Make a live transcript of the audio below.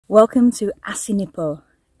Welcome to Acinipo.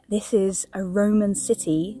 This is a Roman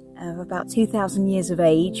city of about 2,000 years of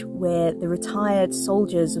age where the retired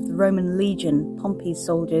soldiers of the Roman legion, Pompey's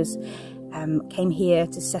soldiers, came here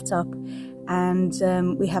to set up.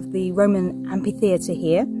 And we have the Roman amphitheatre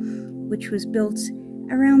here, which was built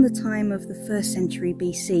around the time of the 1st century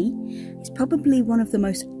BC. It's probably one of the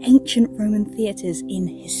most ancient Roman theatres in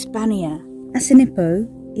Hispania.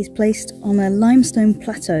 Acinipo is placed on a limestone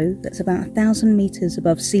plateau that's about 1,000 metres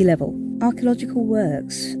above sea level. Archaeological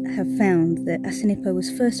works have found that Acinipo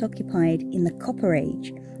was first occupied in the Copper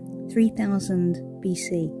Age, 3000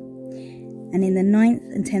 BC. And in the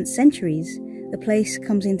 9th and 10th centuries, the place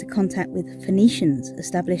comes into contact with Phoenicians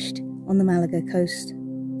established on the Málaga coast.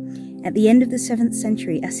 At the end of the 7th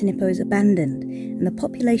century, Acinipo is abandoned and the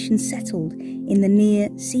population settled in the near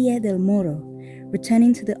Silla del Moro,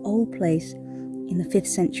 returning to the old place in the 5th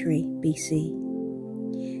century BC.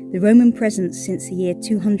 The Roman presence since the year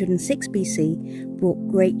 206 BC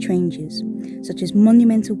brought great changes, such as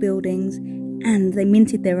monumental buildings, and they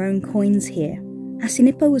minted their own coins here.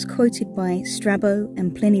 Acinipo was quoted by Strabo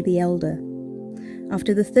and Pliny the Elder.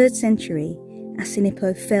 After the 3rd century,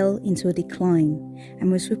 Acinipo fell into a decline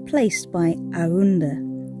and was replaced by Arunda,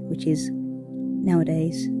 which is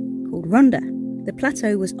nowadays called Ronda. The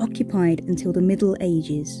plateau was occupied until the Middle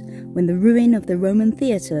Ages, when the ruin of the Roman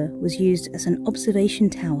theatre was used as an observation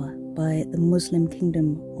tower by the Muslim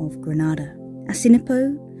kingdom of Granada.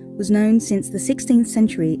 Acinipo was known since the 16th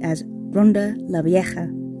century as Ronda la Vieja,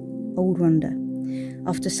 Old Ronda.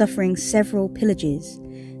 After suffering several pillages,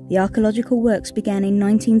 the archaeological works began in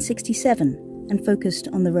 1967 and focused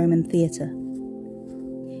on the Roman theatre.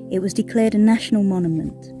 It was declared a national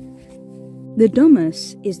monument. The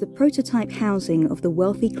domus is the prototype housing of the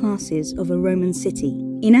wealthy classes of a Roman city.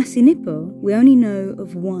 In Acinipo, we only know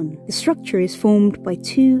of one. The structure is formed by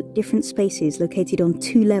 2 different spaces located on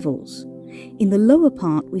 2 levels. In the lower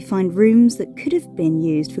part, we find rooms that could have been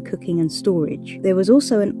used for cooking and storage. There was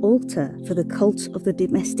also an altar for the cult of the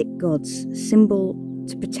domestic gods, a symbol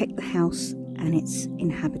to protect the house and its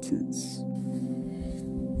inhabitants.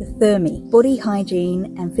 The thermi. Body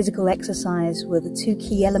hygiene and physical exercise were the 2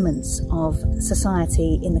 key elements of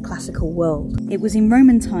society in the classical world. It was in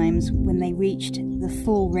Roman times when they reached the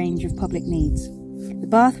full range of public needs. The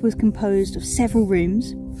bath was composed of several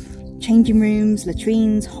rooms, changing rooms,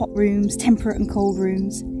 latrines, hot rooms, temperate and cold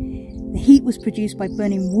rooms. The heat was produced by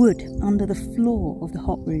burning wood under the floor of the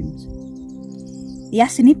hot rooms. The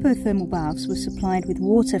Acinipo thermal baths were supplied with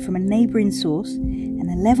water from a neighbouring source, and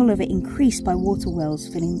the level of it increased by water wells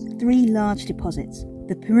filling 3 large deposits.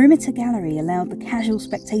 The perimeter gallery allowed the casual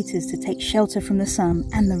spectators to take shelter from the sun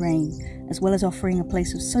and the rain, as well as offering a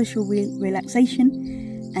place of social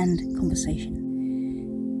relaxation and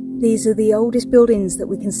conversation. These are the oldest buildings that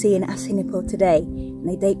we can see in Acinipo today, and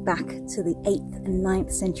they date back to the 8th and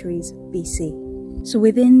 9th centuries BC. So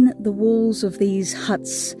within the walls of these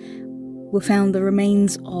huts were found the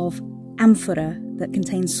remains of amphora that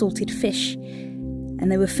contained salted fish, and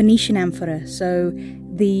they were Phoenician amphora, so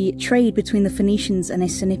the trade between the Phoenicians and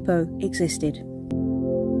Acinipo existed.